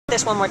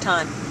This one more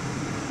time.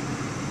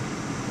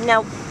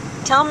 Now,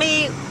 tell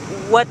me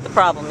what the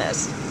problem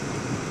is.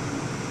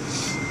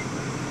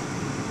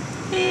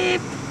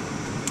 Beep.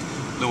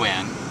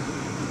 Luann,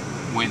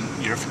 when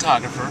your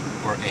photographer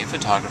or a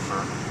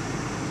photographer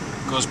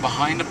goes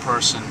behind a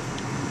person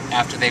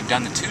after they've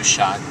done the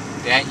two-shot,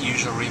 that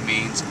usually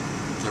means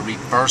the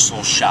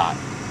reversal shot,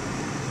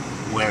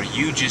 where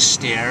you just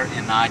stare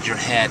and nod your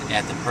head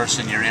at the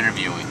person you're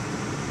interviewing.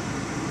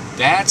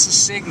 That's a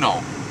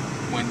signal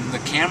when the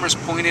camera's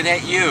pointed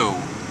at you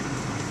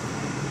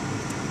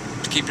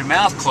to keep your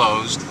mouth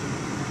closed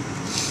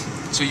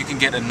so you can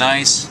get a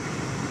nice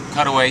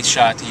cutaway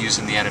shot to use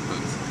in the edit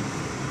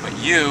booth.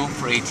 But you,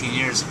 for 18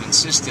 years, have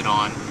insisted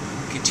on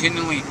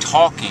continually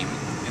talking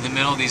in the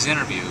middle of these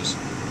interviews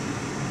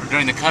or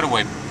during the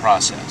cutaway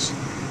process.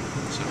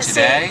 So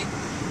today,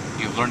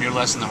 you've learned your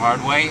lesson the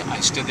hard way. I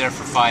stood there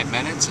for 5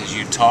 minutes as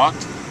you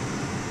talked.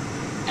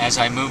 As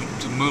I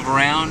moved to move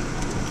around,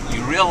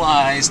 you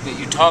realized that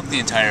you talked the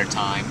entire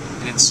time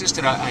and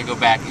insisted I go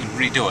back and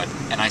redo it,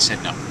 and I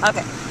said no.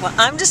 Okay, well,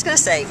 I'm just going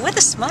to say, with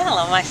a smile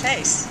on my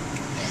face,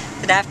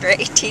 that after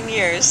 18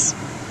 years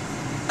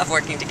of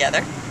working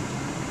together,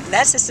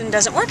 that system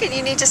doesn't work, and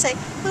you need to say,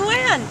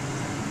 Luann,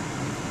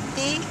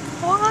 be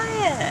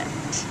quiet.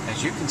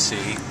 As you can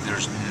see,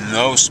 there's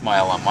no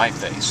smile on my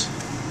face.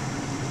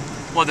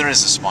 Well, there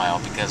is a smile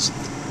because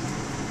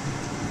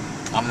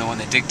I'm the one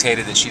that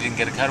dictated that she didn't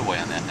get a cutaway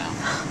on that now.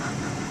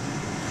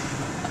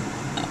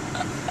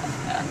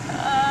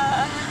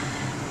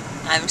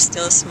 I'm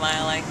still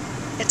smiling.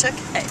 It's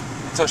okay.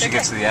 Until she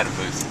gets to the edit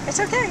booth. It's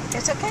okay.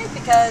 It's okay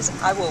because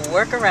I will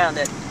work around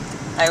it.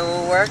 I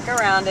will work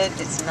around it.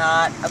 It's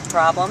not a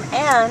problem.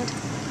 And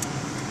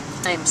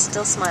I'm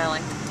still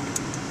smiling.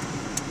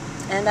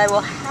 And I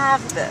will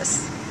have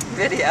this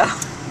video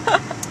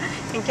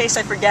in case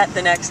I forget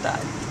the next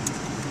time.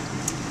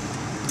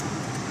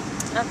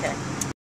 Okay.